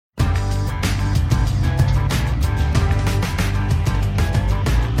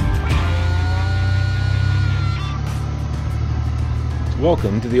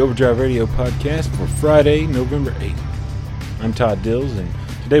Welcome to the Overdrive Radio podcast for Friday, November 8th. I'm Todd Dills, and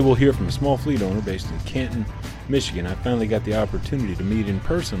today we'll hear from a small fleet owner based in Canton, Michigan. I finally got the opportunity to meet in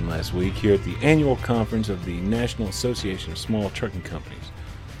person last week here at the annual conference of the National Association of Small Trucking Companies.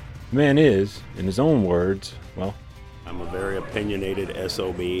 The man is, in his own words, well, I'm a very opinionated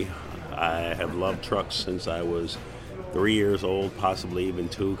SOB. I have loved trucks since I was 3 years old, possibly even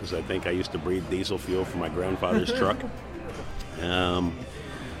 2, because I think I used to breathe diesel fuel for my grandfather's truck.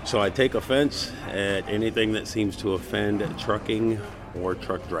 So I take offense at anything that seems to offend trucking or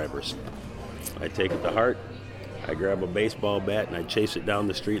truck drivers. I take it to heart. I grab a baseball bat and I chase it down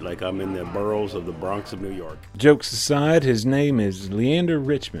the street like I'm in the boroughs of the Bronx of New York. Jokes aside, his name is Leander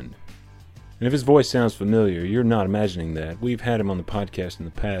Richmond. And if his voice sounds familiar, you're not imagining that. We've had him on the podcast in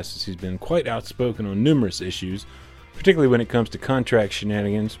the past as he's been quite outspoken on numerous issues, particularly when it comes to contract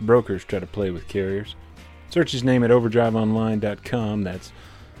shenanigans brokers try to play with carriers. Search his name at overdriveonline.com. That's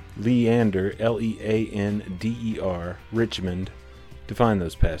Leander, Leander, Richmond, to find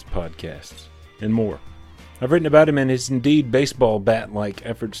those past podcasts and more. I've written about him and his indeed baseball bat-like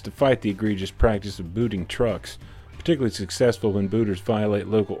efforts to fight the egregious practice of booting trucks, particularly successful when booters violate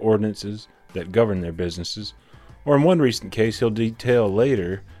local ordinances that govern their businesses, or in one recent case he'll detail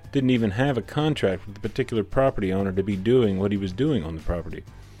later, didn't even have a contract with the particular property owner to be doing what he was doing on the property.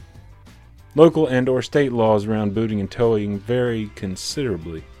 Local and or state laws around booting and towing vary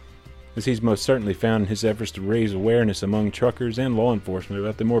considerably, as he's most certainly found in his efforts to raise awareness among truckers and law enforcement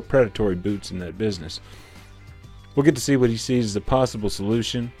about the more predatory boots in that business. We'll get to see what he sees as a possible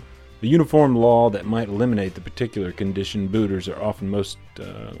solution, the uniform law that might eliminate the particular condition booters are often most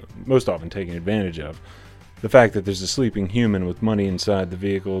often taken advantage of, the fact that there's a sleeping human with money inside the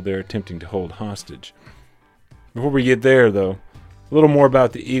vehicle they're attempting to hold hostage. Before we get there, though, a little more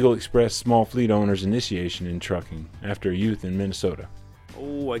about the Eagle Express small fleet owner's initiation in trucking after youth in Minnesota.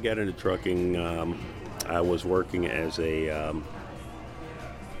 I got into trucking. I was working as a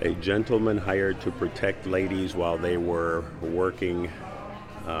gentleman hired to protect ladies while they were working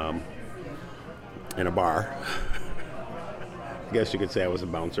in a bar. I guess you could say I was a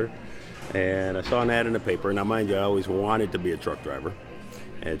bouncer. And I saw an ad in the paper. Now, mind you, I always wanted to be a truck driver.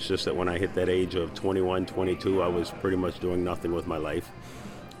 It's just that when I hit that age of 21, 22, I was pretty much doing nothing with my life.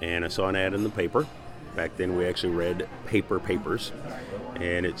 And I saw an ad in the paper. Back then we actually read papers.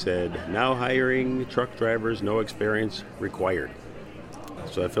 And it said, now hiring truck drivers, no experience required.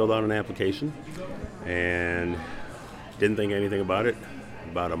 So I filled out an application and didn't think anything about it.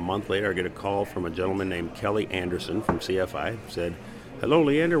 About a month later, I get a call from a gentleman named Kelly Anderson from CFI. Said, hello,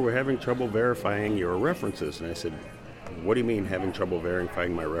 Leander, we're having trouble verifying your references. And I said, what do you mean having trouble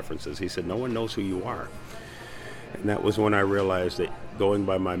verifying my references? He said, no one knows who you are. And that was when I realized that going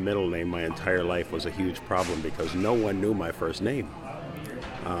by my middle name my entire life was a huge problem because no one knew my first name.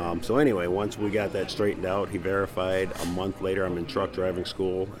 So anyway, once we got that straightened out, he verified. A month later, I'm in truck driving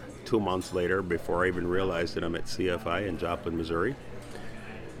school. 2 months later, before I even realized that I'm at CFI in Joplin, Missouri.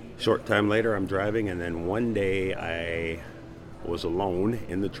 Short time later, I'm driving, and then one day I was alone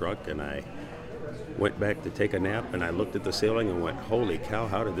in the truck, and I went back to take a nap, and I looked at the ceiling and went, holy cow,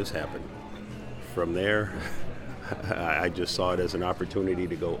 how did this happen? From there, I just saw it as an opportunity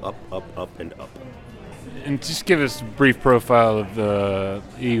to go up, and up. And just give us a brief profile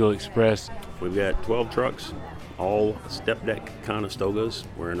of Eagle Express. We've got 12 trucks, all step deck Conestogas.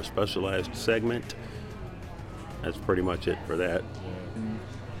 We're in a specialized segment. That's pretty much it for that.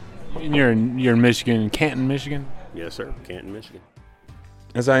 And you're in Michigan, Canton, Michigan? Yes, sir, Canton, Michigan.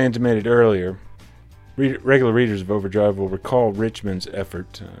 As I intimated earlier, regular readers of Overdrive will recall Richmond's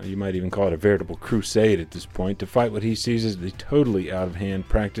effort, you might even call it a veritable crusade at this point, to fight what he sees as the totally out-of-hand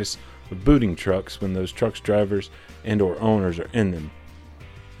practice of booting trucks when those trucks' drivers and or owners are in them.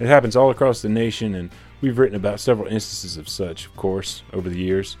 It happens all across the nation, and we've written about several instances of such, of course, over the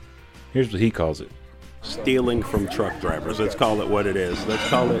years. Here's what he calls it. Stealing from truck drivers. Let's call it what it is. Let's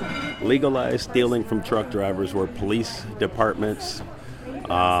call it legalized stealing from truck drivers, where police departments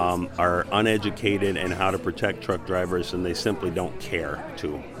are uneducated in how to protect truck drivers, and they simply don't care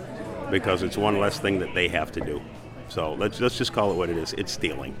to, because it's one less thing that they have to do. So let's just call it what it is. It's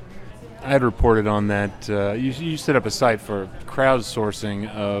stealing. I had reported on that. You set up a site for crowdsourcing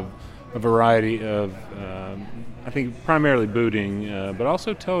of a variety of, I think, primarily booting, but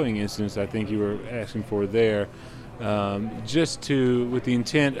also towing incidents I think you were asking for there, just with the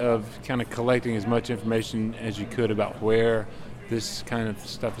intent of kind of collecting as much information as you could about where this kind of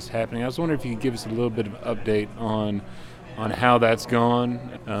stuff is happening. I was wondering if you could give us a little bit of update on how that's gone.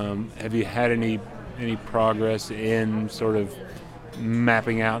 Have you had any progress in sort of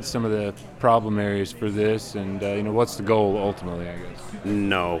mapping out some of the problem areas for this, and what's the goal ultimately, I guess?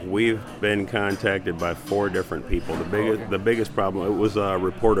 No, we've been contacted by 4 different people. The biggest problem, it was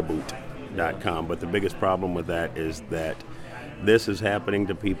reportaboot.com, but the biggest problem with that is that this is happening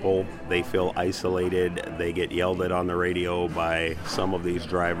to people. They feel isolated. They get yelled at on the radio by some of these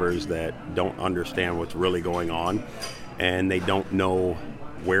drivers that don't understand what's really going on, and they don't know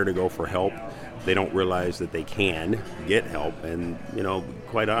where to go for help. They don't realize that they can get help, and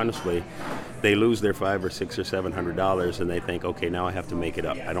quite honestly, they lose their $500 or $600 or $700, and they think, okay, now I have to make it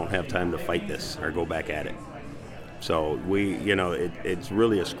up. I don't have time to fight this or go back at it. So it's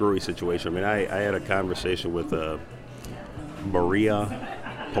really a screwy situation. I mean, I had a conversation with a Berea,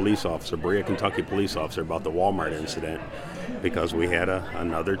 Kentucky police officer about the Walmart incident, because we had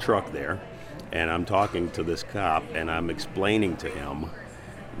another truck there, and I'm talking to this cop, and I'm explaining to him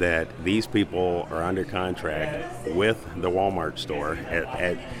that these people are under contract with the Walmart store,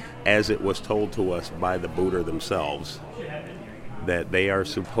 as it was told to us by the booter themselves, that they are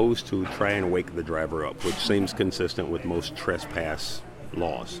supposed to try and wake the driver up, which seems consistent with most trespass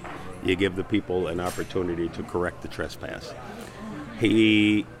laws. You give the people an opportunity to correct the trespass.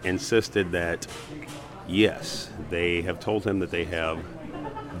 He insisted that, yes, they have told him that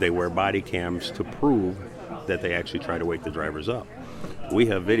they wear body cams to prove that they actually try to wake the drivers up. We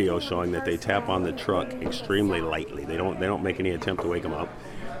have video showing that they tap on the truck extremely lightly. They don't make any attempt to wake them up.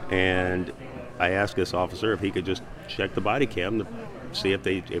 And I asked this officer if he could just check the body cam to see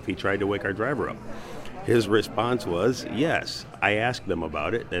if he tried to wake our driver up. His response was, yes. I asked them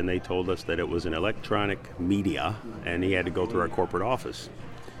about it, and they told us that it was an electronic media, and he had to go through our corporate office.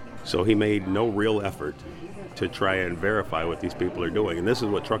 So he made no real effort to try and verify what these people are doing. And this is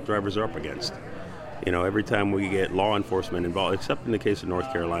what truck drivers are up against. Every time we get law enforcement involved, except in the case of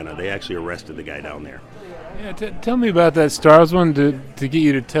North Carolina, they actually arrested the guy down there. Yeah, tell me about that, Star. I was wanting to get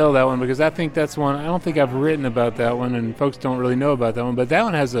you to tell that one, because I think that's one. I don't think I've written about that one, and folks don't really know about that one. But that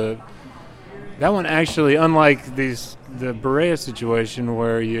one actually, unlike the Berea situation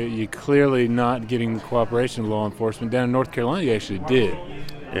where you clearly not getting the cooperation of law enforcement, down in North Carolina you actually did.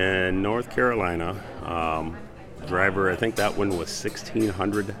 In North Carolina, driver, I think that one was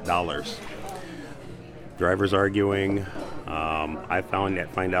 $1,600. Driver's arguing. I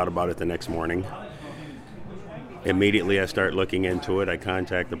find out about it the next morning. Immediately I start looking into it. I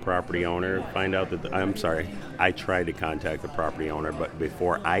contact the property owner, find out that I tried to contact the property owner, but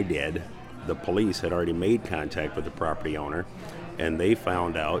before I did, the police had already made contact with the property owner, and they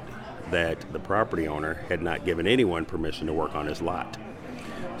found out that the property owner had not given anyone permission to work on his lot.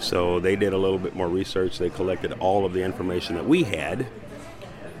 So they did a little bit more research. They collected all of the information that we had,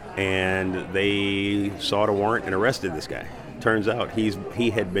 and they sought a warrant and arrested this guy. Turns out he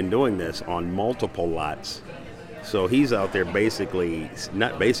had been doing this on multiple lots. So he's out there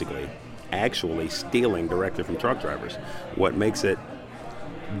actually stealing directly from truck drivers. What makes it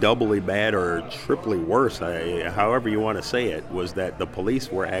doubly bad or triply worse, however you want to say it, was that the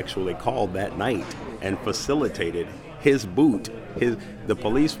police were actually called that night and facilitated his boot. The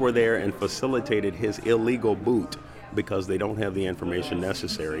police were there and facilitated his illegal boot because they don't have the information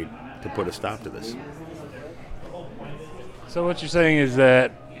necessary to put a stop to this. So what you're saying is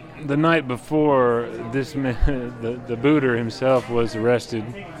that the night before this man, the booter himself was arrested,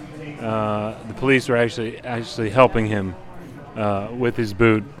 the police were actually helping him with his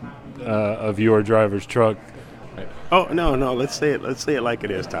boot of your driver's truck. Oh no! Let's say it like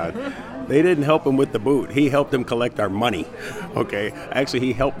it is, Todd. They didn't help him with the boot. He helped them collect our money. Okay, actually,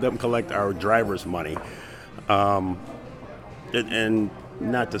 he helped them collect our driver's money. And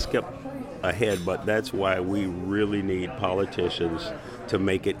not to skip ahead, but that's why we really need politicians to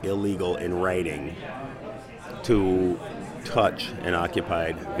make it illegal in writing to touch an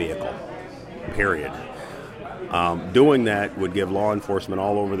occupied vehicle. Period. Doing that would give law enforcement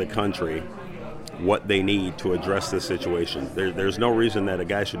all over the country what they need to address this situation. There's no reason that a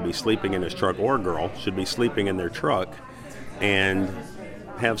guy should be sleeping in his truck, or a girl should be sleeping in their truck and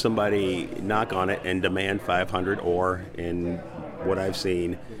have somebody knock on it and demand $500, or in what I've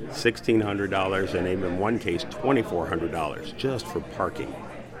seen, $1,600, and even in one case $2,400 just for parking.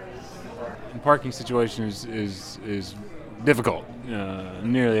 The parking situation is difficult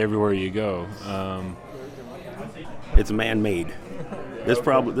nearly everywhere you go. It's man-made. This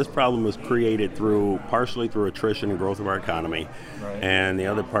problem was created partially through attrition and growth of our economy, right, and the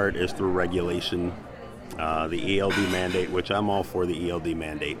other part is through regulation. The ELD mandate, which I'm all for the ELD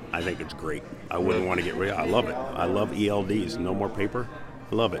mandate. I think it's great. I wouldn't want to get rid of it. I love it. I love ELDs. No more paper.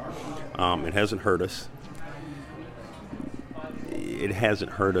 I love it. It hasn't hurt us. It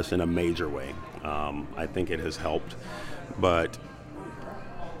hasn't hurt us in a major way. I think it has helped. But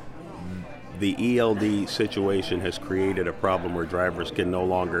the ELD situation has created a problem where drivers can no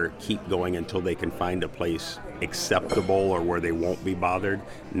longer keep going until they can find a place acceptable or where they won't be bothered.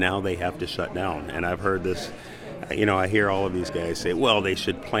 Now they have to shut down. And I've heard this, I hear all of these guys say, well, they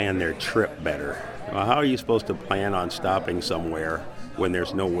should plan their trip better. Well, how are you supposed to plan on stopping somewhere when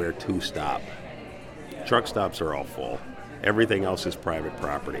there's nowhere to stop? Truck stops are all full. Everything else is private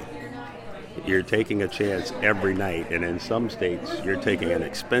property. You're taking a chance every night, and in some states, you're taking an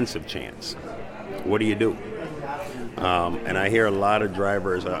expensive chance. What do you do? And I hear a lot of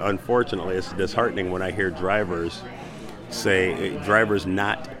drivers, unfortunately, it's disheartening when I hear drivers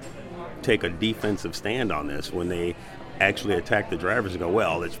not take a defensive stand on this when they actually attack the drivers and go,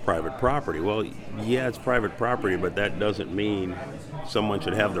 well, it's private property. Well, yeah, it's private property, but that doesn't mean someone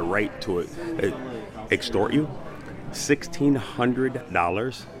should have the right to extort you.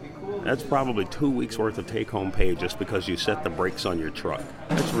 $1,600? That's probably 2 weeks worth of take-home pay just because you set the brakes on your truck.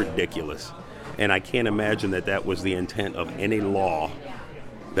 That's ridiculous. And I can't imagine that was the intent of any law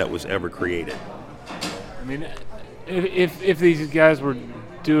that was ever created. I mean, if these guys were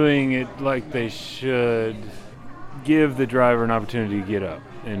doing it like they should, give the driver an opportunity to get up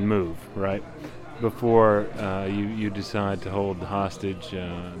and move, right, before you decide to hold hostage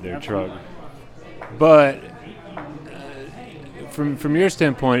their truck. But from your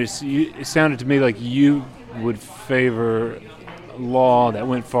standpoint, it sounded to me like you would favor law that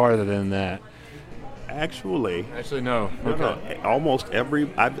went farther than that. Actually, no. Okay. No. Almost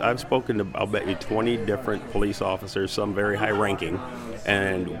I've spoken to, I'll bet you, 20 different police officers, some very high ranking,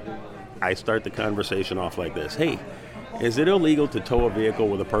 and I start the conversation off like this. Hey, is it illegal to tow a vehicle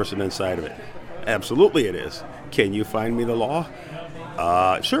with a person inside of it? Absolutely it is. Can you find me the law?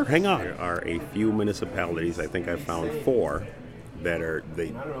 Sure, hang on. There are a few municipalities, I think I found 4, that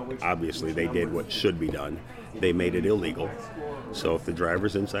obviously they did what should be done. They made it illegal. So if the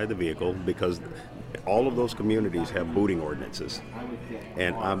driver's inside the vehicle, because all of those communities have booting ordinances,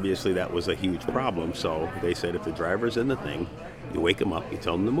 and obviously that was a huge problem. So they said if the driver's in the thing, you wake them up, you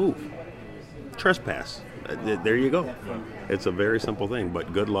tell them to move. Trespass. There you go. It's a very simple thing,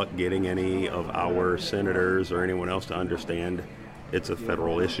 but good luck getting any of our senators or anyone else to understand it's a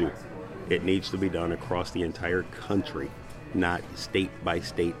federal issue. It needs to be done across the entire country, not state by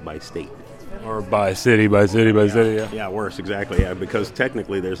state by state. Or by city by city by city, yeah. Yeah, worse, exactly, yeah, because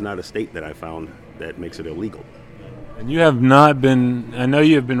technically there's not a state that I found that makes it illegal. And you have not been, I know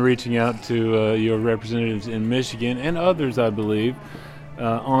you have been reaching out to your representatives in Michigan and others, I believe,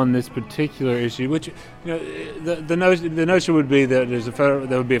 on this particular issue, which, the notion would be that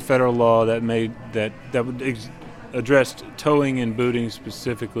there would be a federal law that would address towing and booting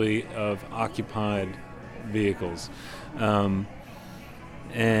specifically of occupied vehicles.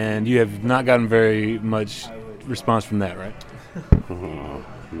 And you have not gotten very much response from that, right?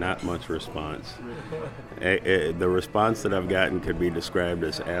 Not much response. The response that I've gotten could be described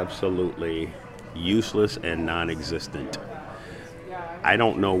as absolutely useless and non-existent. I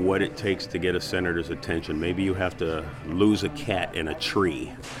don't know what it takes to get a senator's attention. Maybe you have to lose a cat in a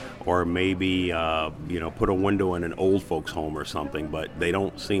tree, or maybe put a window in an old folks' home or something, but they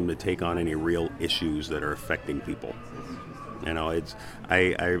don't seem to take on any real issues that are affecting people.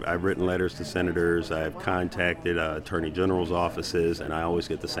 I've written letters to senators, I've contacted attorney general's offices, and I always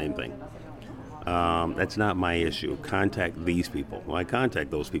get the same thing. That's not my issue. Contact these people. Well, I contact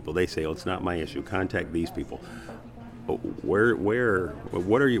those people. They say, oh, it's not my issue. Contact these people. But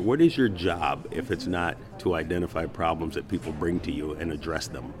what is your job if it's not to identify problems that people bring to you and address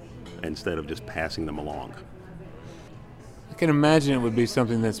them instead of just passing them along? I can imagine it would be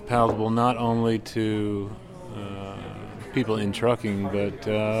something that's palatable not only to people in trucking,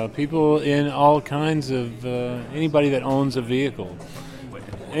 but people in all kinds of anybody that owns a vehicle,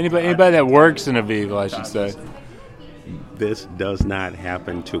 anybody that works in a vehicle, I should say. This does not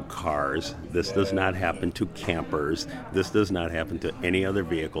happen to cars. This does not happen to campers. This does not happen to any other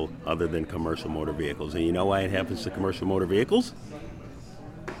vehicle other than commercial motor vehicles. And you know why it happens to commercial motor vehicles?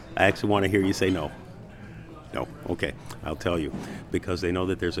 I actually want to hear you say no. No, okay, I'll tell you. Because they know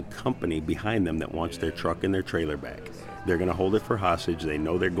that there's a company behind them that wants their truck and their trailer back. They're going to hold it for hostage. They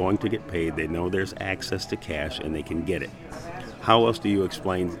know they're going to get paid. They know there's access to cash, and they can get it. How else do you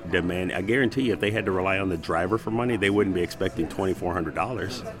explain demand? I guarantee you if they had to rely on the driver for money, they wouldn't be expecting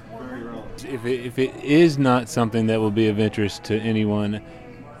 $2,400. If it is not something that will be of interest to anyone,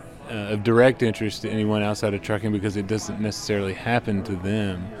 of direct interest to anyone outside of trucking because it doesn't necessarily happen to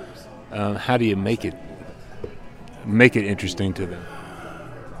them, how do you make it interesting to them?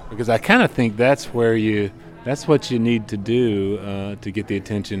 Because I kind of think that's what you need to do to get the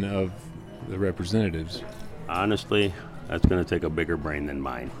attention of the representatives. Honestly, That's going to take a bigger brain than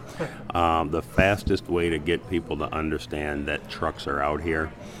mine. The fastest way to get people to understand that trucks are out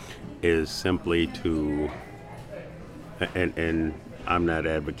here is simply to, and I'm not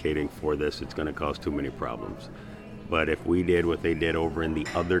advocating for this, it's going to cause too many problems. But if we did what they did over in the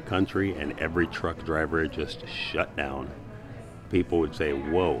other country and every truck driver just shut down, people would say,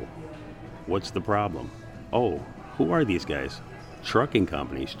 whoa, what's the problem? Oh, who are these guys? Trucking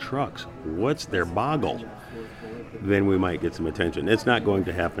companies, trucks, what's their boggle? Then we might get some attention. It's not going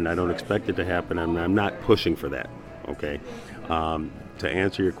to happen. I don't expect it to happen. I'm not pushing for that, okay? To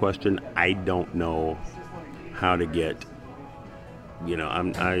answer your question, I don't know how to get,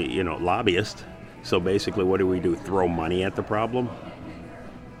 I'm lobbyist. So basically, what do? Throw money at the problem?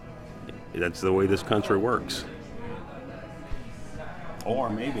 That's the way this country works.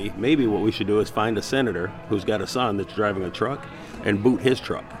 Or maybe what we should do is find a senator who's got a son that's driving a truck and boot his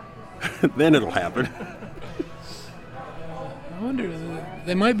truck. Then it'll happen. I wonder,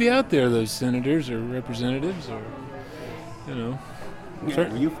 they might be out there, those senators or representatives, or, Yeah,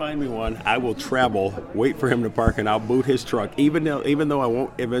 you find me one, I will travel, wait for him to park, and I'll boot his truck. Even though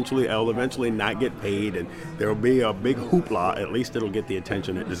I'll eventually not get paid, and there'll be a big hoopla. At least it'll get the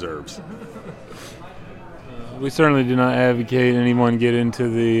attention it deserves. We certainly do not advocate anyone get into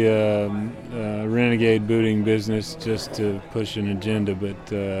the renegade booting business just to push an agenda,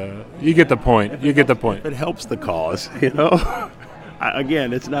 but you get the point. It helps the cause,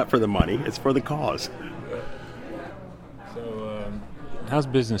 Again, it's not for the money; it's for the cause. So, how's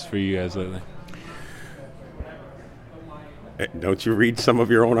business for you guys lately? Don't you read some of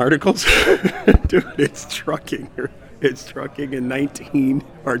your own articles? Dude, it's trucking. It's trucking in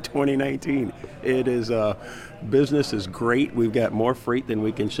 2019. It is, business is great. We've got more freight than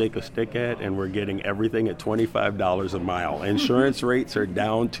we can shake a stick at, and we're getting everything at $25 a mile. Insurance rates are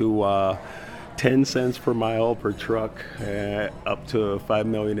down to 10 cents per mile per truck, up to $5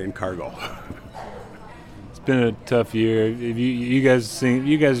 million in cargo. It's been a tough year. You guys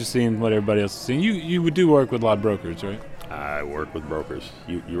are seeing what everybody else is seeing. You do work with a lot of brokers, right? I work with brokers.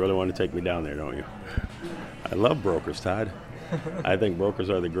 You really want to take me down there, don't you? I love brokers, Todd. I think brokers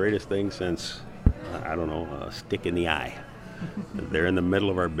are the greatest thing since, a stick in the eye. They're in the middle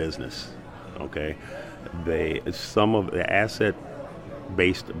of our business, okay? Some of the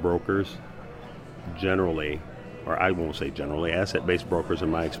asset-based brokers generally, or I won't say generally, asset-based brokers in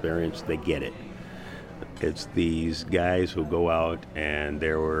my experience, they get it. It's these guys who go out and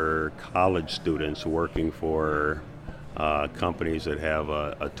there were college students working for companies that have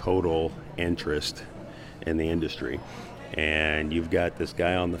a total interest in the industry, and you've got this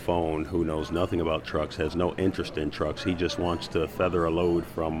guy on the phone who knows nothing about trucks, has no interest in trucks. He just wants to feather a load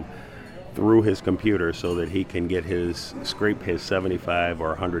through his computer so that he can scrape his $75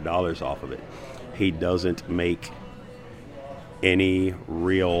 or $100 off of it. He doesn't make any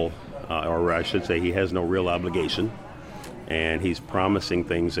real, or I should say, he has no real obligation, and he's promising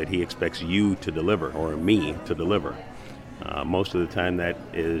things that he expects you to deliver or me to deliver. Most of the time that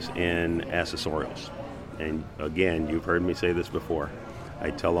is in accessorials. And again, you've heard me say this before.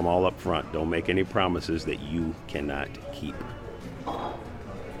 I tell them all up front, don't make any promises that you cannot keep.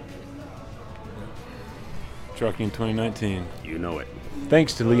 Trucking 2019. You know it.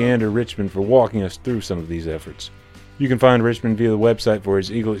 Thanks to Leander Richmond for walking us through some of these efforts. You can find Richmond via the website for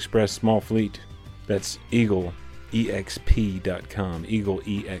his Eagle Express small fleet. That's eagleexp.com,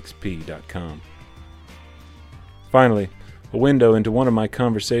 eagleexp.com. Finally, a window into one of my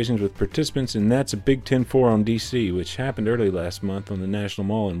conversations with participants in That's a Big Ten Forum DC, which happened early last month on the National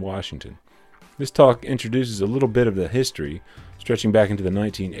Mall in Washington. This talk introduces a little bit of the history, stretching back into the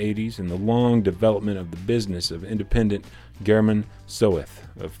 1980s, and the long development of the business of independent German Soeth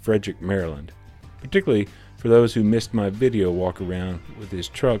of Frederick, Maryland, particularly for those who missed my video walk around with his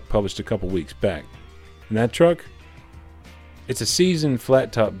truck published a couple weeks back. And that truck? It's a seasoned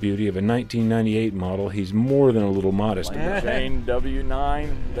flat-top beauty of a 1998 model he's more than a little modest about. Jane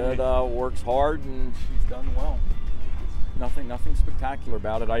W9 that works hard, and she's done well. Nothing spectacular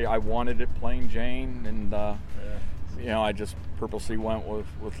about it. I wanted it plain Jane, and I just purposely went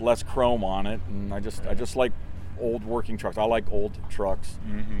with less chrome on it, and I just like old working trucks. I like old trucks.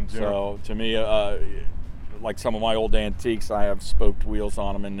 Mm-hmm, yeah. So to me, like some of my old antiques, I have spoked wheels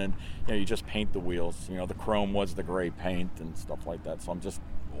on them, and then you just paint the wheels. The chrome was the gray paint and stuff like that. So I'm just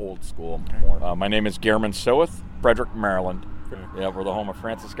old school more. My name is German Soeth, Frederick, Maryland. Okay. Yeah, we're the home of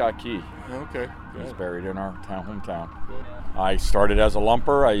Francis Scott Key. Okay. He's buried in our hometown. Good. I started as a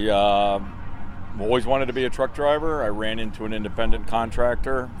lumper. I always wanted to be a truck driver. I ran into an independent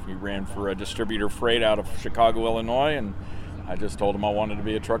contractor. He ran for a distributor freight out of Chicago, Illinois, and I just told him I wanted to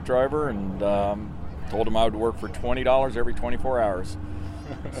be a truck driver, and told him I would work for $20 every 24 hours.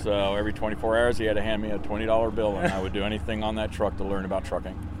 So every 24 hours he had to hand me a $20 bill, and I would do anything on that truck to learn about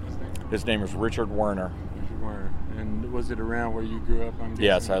trucking. His name was Richard Werner. Richard Werner. And was it around where you grew up? I'm guessing?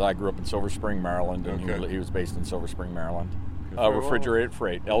 Yes, I grew up in Silver Spring, Maryland, and he was based in Silver Spring, Maryland. Refrigerated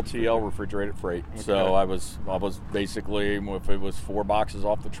freight, LTL refrigerated freight. Okay. So I was basically, if it was 4 boxes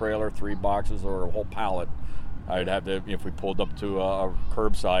off the trailer, 3 boxes, or a whole pallet, I'd have to, if we pulled up to a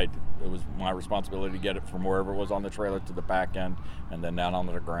curbside, it was my responsibility to get it from wherever it was on the trailer to the back end and then down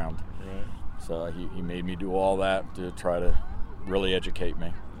onto the ground. Right. So he made me do all that to try to really educate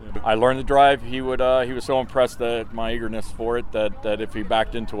me. Yeah. I learned to drive. He was so impressed at my eagerness for it that if he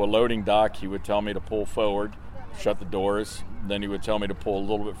backed into a loading dock, he would tell me to pull forward, shut the doors. Then he would tell me to pull a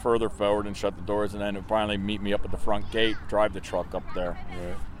little bit further forward and shut the doors, and then he'd finally meet me up at the front gate, drive the truck up there.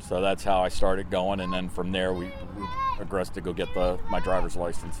 Right. So that's how I started going, and then from there we progressed to go get my driver's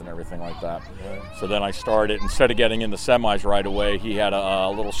license and everything like that. Right. So then I started, instead of getting into semis right away, he had a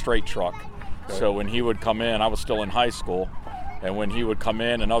little straight truck. Okay. So when he would come in, I was still in high school, and when he would come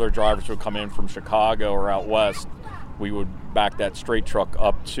in and other drivers would come in from Chicago or out west, we would back that straight truck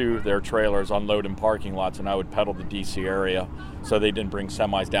up to their trailers, unload in parking lots, and I would pedal the D.C. area so they didn't bring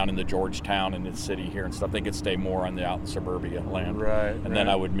semis down into Georgetown and the city here and stuff. They could stay more on the out in suburbia land. Right. And then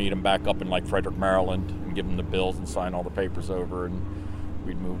I would meet them back up in like Frederick, Maryland, and give them the bills and sign all the papers over, and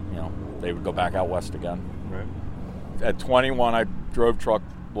we'd move, they would go back out west again. Right. At 21, I drove truck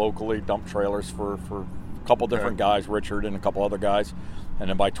locally, dump trailers for a couple different guys, Richard and a couple other guys. And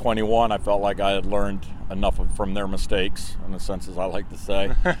then by 21, I felt like I had learned enough from their mistakes, in a sense, as I like to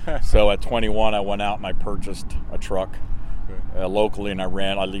say. So at 21, I went out and I purchased a truck locally, and I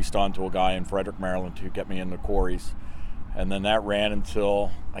leased on to a guy in Frederick, Maryland, to get me into quarries. And then that ran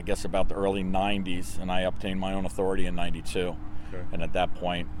until, I guess, about the early 90s, and I obtained my own authority in 92. Okay. And at that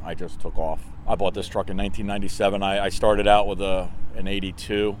point, I just took off. I bought this truck in 1997. I started out with an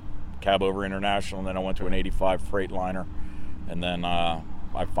 82 Cab Over International, and then I went to an 85 Freightliner. And then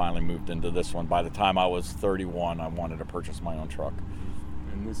I finally moved into this one. By the time I was 31, I wanted to purchase my own truck.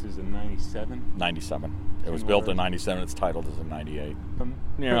 And this is a 97? 97. It was built in 97. It's titled as a 98.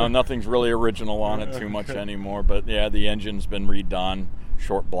 Nothing's really original on it too much anymore. But, yeah, the engine's been redone.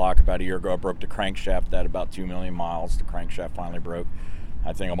 Short block about a year ago. I broke the crankshaft at about 2 million miles. The crankshaft finally broke.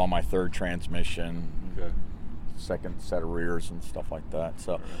 I think I'm on my 3rd transmission. Okay. 2nd set of rears and stuff like that.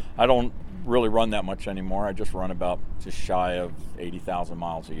 So I don't really run that much anymore. I just run about just shy of 80,000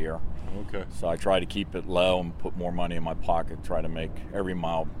 miles a year. Okay. So I try to keep it low and put more money in my pocket, try to make every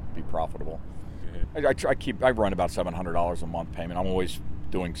mile be profitable. Okay. I run about $700 a month payment. I'm always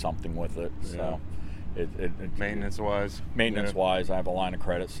doing something with it. So maintenance-wise? Maintenance-wise, I have a line of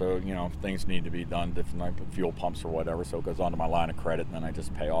credit, so, if things need to be done, different like fuel pumps or whatever, so it goes onto my line of credit, and then I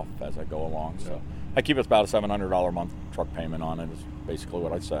just pay off as I go along. Yeah. So I keep about a $700 a month truck payment on it, is basically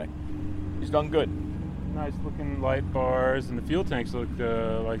what I'd say. He's done good. Nice-looking light bars, and the fuel tanks look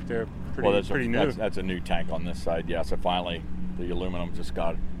like they're pretty new. That's a new tank on this side, yeah. So finally, the aluminum just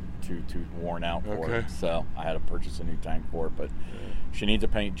got too worn out for it, so I had to purchase a new tank for it. But she needs a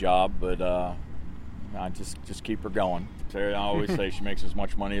paint job, but I just keep her going. I always say she makes as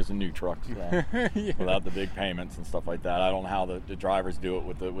much money as a new truck, so, without the big payments and stuff like that. I don't know how the drivers do it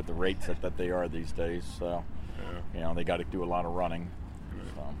with the rates that they are these days. So, they got to do a lot of running.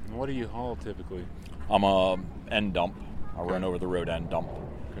 So. And what do you haul typically? I'm a end dump. I run over the road end dump.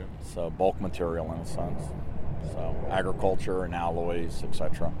 Okay. So bulk material in a sense. So agriculture and alloys,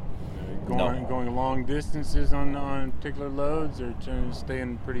 etc. Going long distances on particular loads, or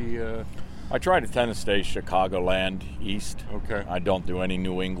staying pretty. I try to tend to stay Chicagoland east. Okay. I don't do any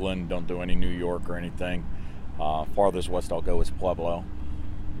New England, don't do any New York or anything. Farthest west I'll go is Pueblo,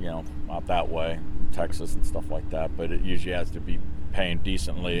 out that way, Texas and stuff like that. But it usually has to be paying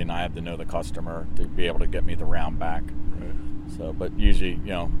decently, and I have to know the customer to be able to get me the round back. Right. So, but usually,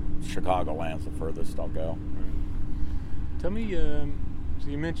 Chicagoland's the furthest I'll go. Right. Tell me, so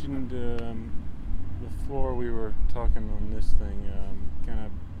you mentioned before we were talking on this thing, kind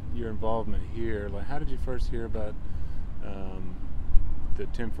of your involvement here. Like, how did you first hear about the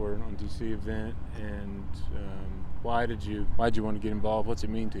Tim Ford on DC event, and why did you want to get involved? What's it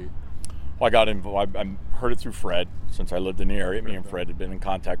mean to you? Well, I got involved. I heard it through Fred, since I lived in the area. Me and Fred had been in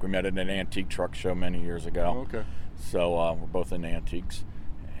contact. We met at an antique truck show many years ago. Oh, okay. So we're both into antiques,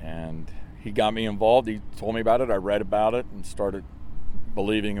 and he got me involved. He told me about it. I read about it and started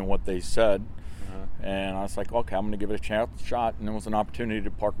believing in what they said. And I was like, okay, I'm going to give it a shot. And there was an opportunity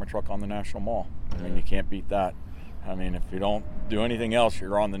to park my truck on the National Mall. I mean, you can't beat that. I mean, if you don't do anything else,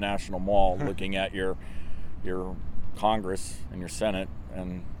 you're on the National Mall looking at your Congress and your Senate,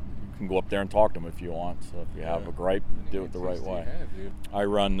 and can go up there and talk to them if you want. So if you have a gripe, do it the right way. I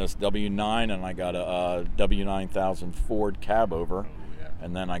run this W9, and I got a W9000 Ford cab over,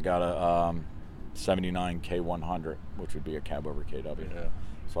 and then I got a 79 K100, which would be a cab over KW. Yeah.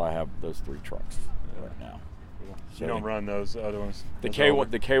 So I have those 3 trucks right now. So you don't run those other ones? The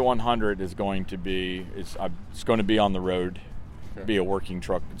K100 is going to be it's going to be on the road, be a working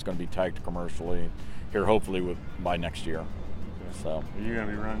truck. It's going to be tagged commercially here, hopefully by next year. So are you going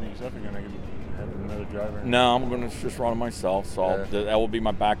to be running yourself? Or are you going to have another driver? No, I'm going to just run it myself. So that will be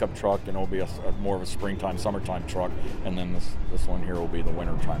my backup truck, and it will be a more of a springtime, summertime truck. And then this one here will be the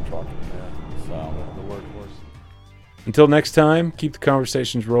wintertime truck. Yeah. So the workhorse. Until next time, keep the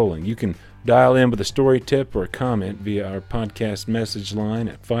conversations rolling. You can dial in with a story tip or a comment via our podcast message line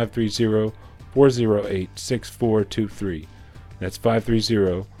at 530-408-6423. That's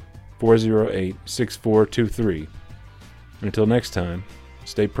 530-408-6423. Until next time,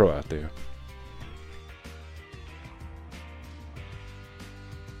 stay pro out there.